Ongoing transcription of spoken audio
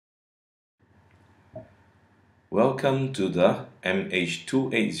Welcome to the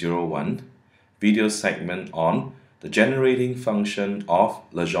MH2801 video segment on the generating function of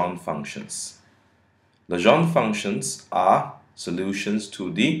Legendre functions. Legendre functions are solutions to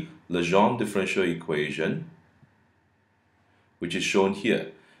the Legendre differential equation, which is shown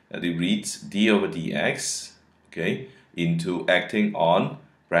here. And it reads d over dx, okay, into acting on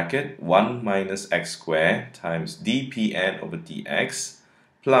bracket 1 minus x squared times dpn over dx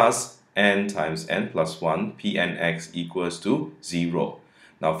plus n times n plus 1 pnx equals to 0.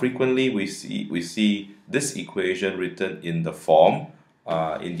 Now frequently we see this equation written in the form,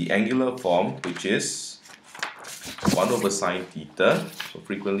 in the angular form, which is 1 over sine theta. So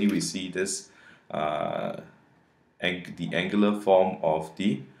frequently we see this the angular form of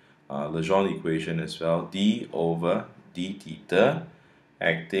the Legendre equation as well, d over d theta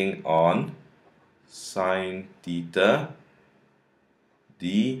acting on sine theta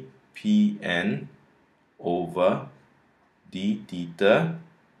dpn over d theta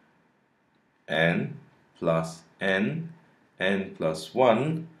n plus n plus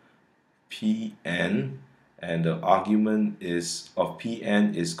 1 pn, and the argument is of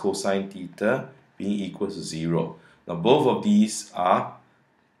pn is cosine theta being equal to 0. Now both of these are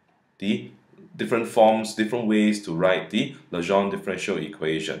the different forms, different ways to write the Legendre differential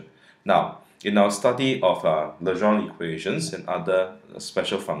equation. Now, in our study of Legendre equations and other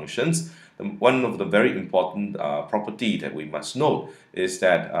special functions, one of the very important property that we must note is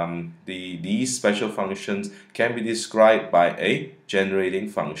that these special functions can be described by a generating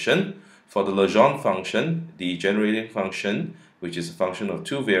function. For the Legendre function, the generating function, which is a function of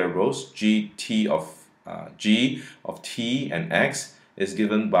two variables, g of t and x, is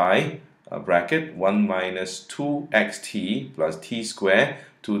given by bracket 1 minus 2xt plus t squared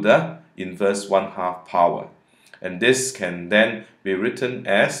to the inverse 1/2 power, and this can then be written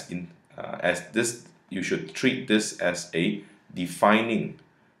as this. You should treat this as a defining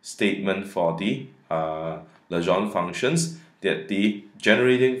statement for the Legendre functions, that the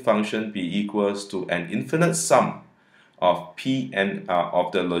generating function be equals to an infinite sum of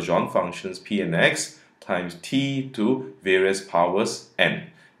of the Legendre functions p and x times t to various powers n.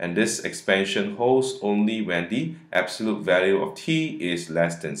 And this expansion holds only when the absolute value of t is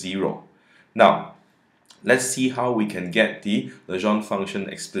less than 0. Now, let's see how we can get the Legendre function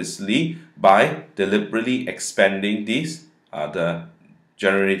explicitly by deliberately expanding the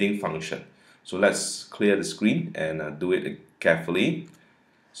generating function. So let's clear the screen and do it carefully.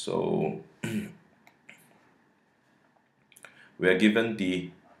 So we are given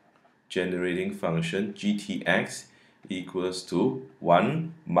the generating function gtx equals to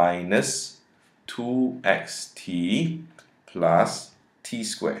 1 minus 2xt plus t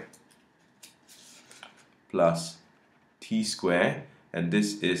squared, and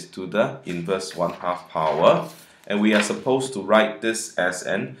this is to the inverse 1/2 power, and we are supposed to write this as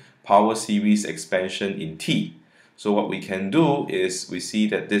an power series expansion in t. So what we can do is, we see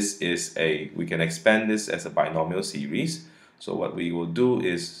that we can expand this as a binomial series. So what we will do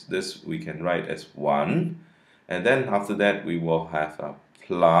is this, we can write as 1, and then after that we will have a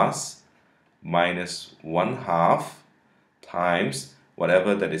plus minus 1/2 times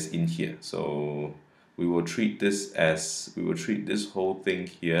whatever that is in here. So we will treat this whole thing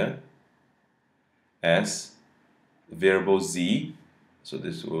here as variable z. So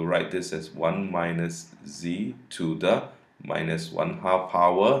we'll write this as 1 minus z to the minus 1/2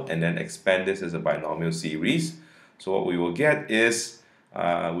 power, and then expand this as a binomial series. So what we will get is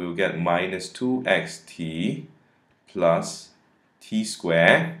we will get minus 2xt plus t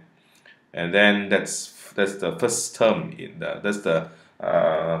squared, and then that's the first term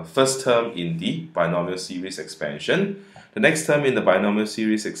in the binomial series expansion. The next term in the binomial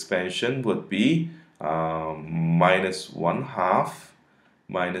series expansion would be minus 1/2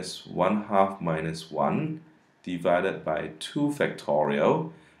 minus 1 divided by 2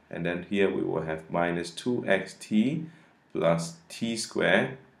 factorial, and then here we will have minus 2xt plus t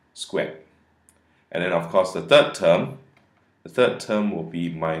squared, and then of course the third term will be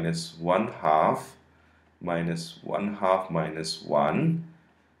minus 1/2 minus 1/2 minus 1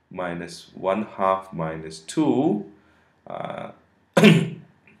 minus 1/2 minus 2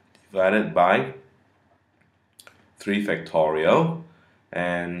 divided by 3 factorial,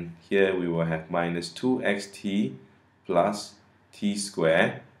 and here we will have minus 2xt plus t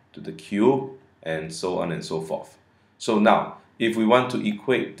squared to the cube, and so on and so forth. So now, if we want to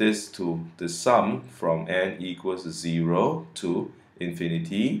equate this to the sum from n equals 0 to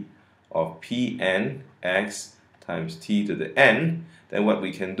infinity of pnx times t to the n, then what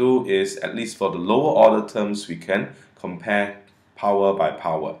we can do is, at least for the lower order terms, we can compare power by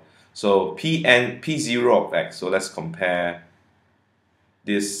power. So P0 of x, so let's compare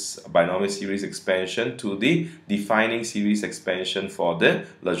this binomial series expansion to the defining series expansion for the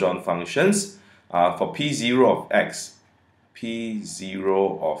Legendre functions. For P0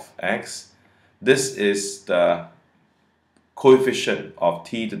 of x, this is the coefficient of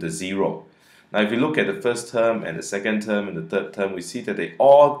t to the 0. Now if you look at the first term and the second term and the third term, we see that they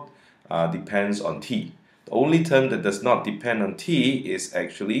all depends on t. The only term that does not depend on t is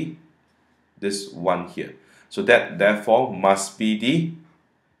actually this one here. So that therefore must be the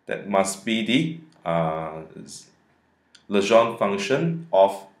Legendre function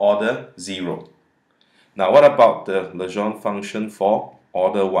of order 0. Now what about the Legendre function for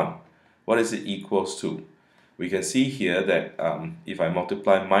order 1? What is it equals to? We can see here that if I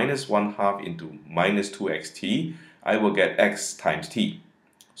multiply minus 1/2 into minus 2xt, I will get x times t.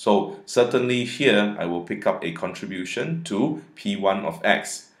 So certainly here I will pick up a contribution to P1 of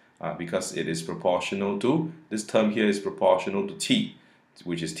x because it is proportional to, this term here is proportional to t,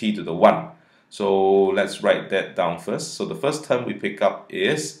 which is t to the 1. So let's write that down first. So the first term we pick up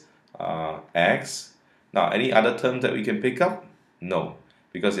is x. Now any other term that we can pick up? No,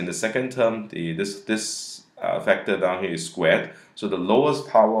 because in the second term this factor down here is squared. So the lowest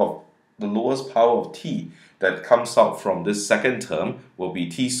power of t that comes out from this second term will be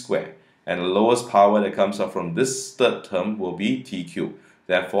t squared, and the lowest power that comes out from this third term will be t cubed.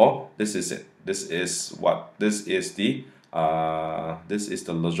 Therefore, this is it. This is the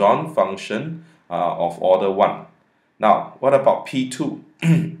Legendre function of order 1. Now, what about P2?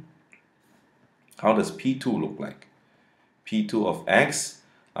 How does P2 look like? P2 of x,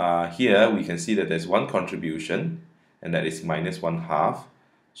 here we can see that there's one contribution, and that is minus 1/2.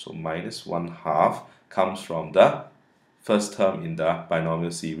 So minus 1/2 comes from the first term in the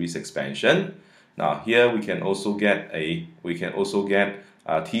binomial series expansion. Now here we can also get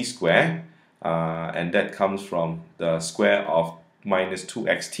t squared, and that comes from the square of minus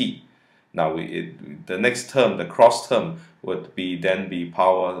 2xt. Now the next term, the cross term, would be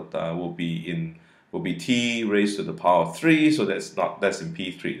power will be t raised to the power of 3. So that's in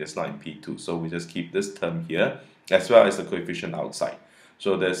P3. That's not in P2. So we just keep this term here as well as the coefficient outside.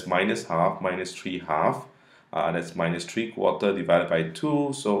 So there's minus 1/2 minus 3/2. That's minus 3/4 divided by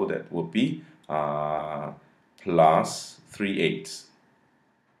 2. So that would be plus 3/8.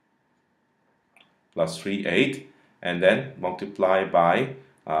 Plus 3/8, and then multiply by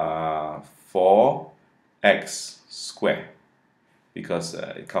 4x squared, because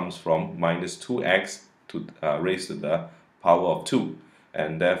it comes from minus 2x to raised to the power of 2,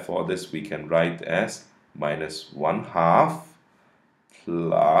 and therefore this we can write as minus 1/2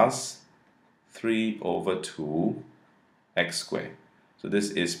 plus 3/2 x squared. So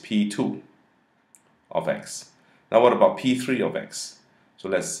this is P2 of x. Now what about P3 of x? So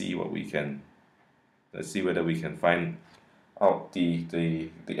let's see whether we can find out the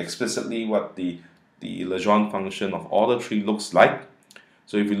explicitly what the Legendre function of order 3 looks like.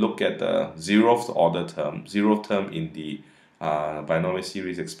 So if we look at the 0th order term, 0th term in the binomial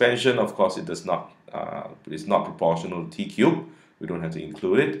series expansion, of course it does not is not proportional to t cubed. We don't have to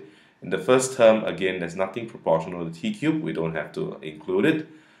include it. In the first term, again, there's nothing proportional to t cubed. We don't have to include it.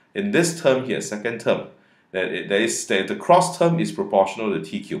 In this term here, second term, the cross term is proportional to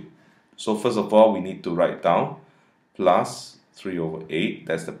t cubed. So first of all, we need to write down plus 3/8.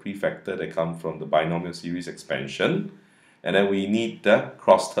 That's the prefactor that comes from the binomial series expansion. And then we need the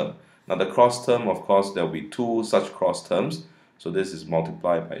cross term. Now the cross term, of course, there will be two such cross terms. So this is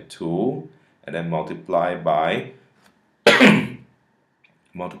multiplied by 2, and then multiply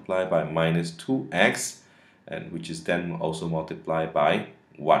by minus 2x, and which is then also multiplied by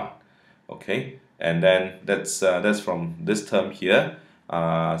 1. Okay, and then that's from this term here.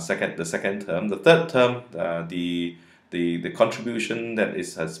 The second term. The third term, the contribution that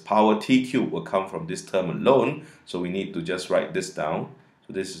has power t cubed will come from this term alone. So we need to just write this down.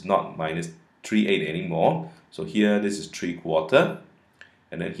 So this is not minus 3/8 anymore. So here this is 3/4,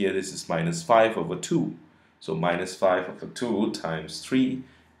 and then here this is minus 5/2. So minus 5/2 times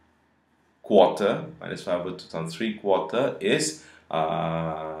 3/4, minus 5/2 times 3/4 is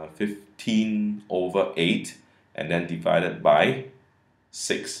 15/8, and then divided by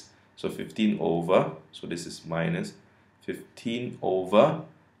 6. So 15 over, so this is minus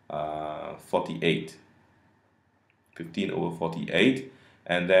 15/48. 15/48,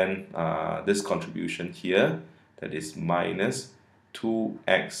 and then this contribution here, that is minus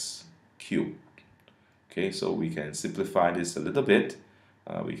 2x cubed. Okay, so we can simplify this a little bit.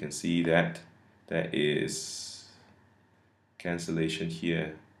 We can see that there is cancellation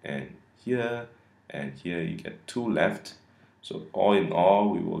here, and here you get 2 left. So all in all,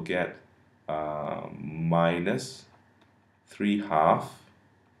 we will get minus 3/2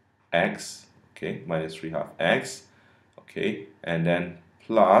 x, okay, minus 3/2 x, okay, and then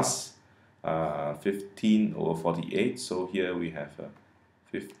plus 15 over 48. So here we have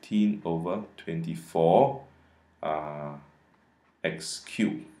 15 over 24 x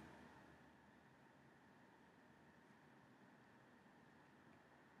cubed.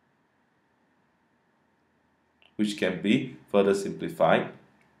 Which can be further simplified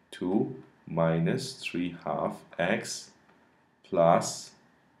to minus 3/2 x plus,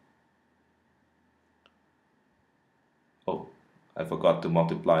 oh, I forgot to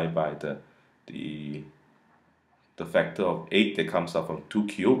multiply by the factor of 8 that comes out from 2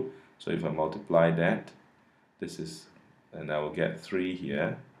 cubed. So if I multiply that, this is, and I will get 3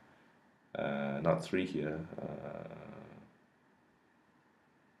 here, not 3 here,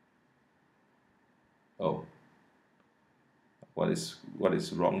 oh, what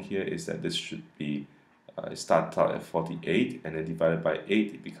is wrong here is that this should be it starts out at 48 and then divided by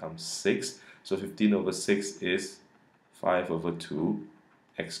 8, it becomes 6. So 15 over 6 is 5 over 2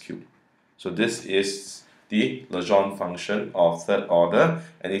 x cubed. So this is the Legendre function of third order,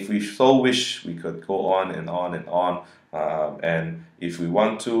 and if we so wish, we could go on and on and on. And if we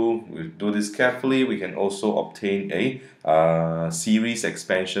want to, we do this carefully, we can also obtain a series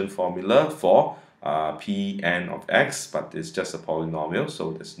expansion formula for Pn of x, but it's just a polynomial,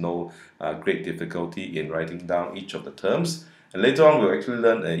 so there's no great difficulty in writing down each of the terms. And later on, we'll actually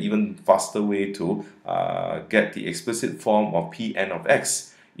learn an even faster way to get the explicit form of Pn of x.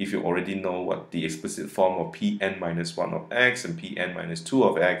 If you already know what the explicit form of Pn minus 1 of x and Pn minus 2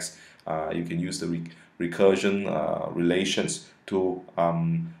 of x, you can use the recursion relations to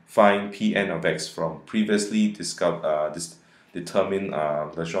find Pn of x from previously determined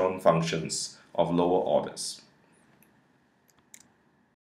Legendre functions of lower orders.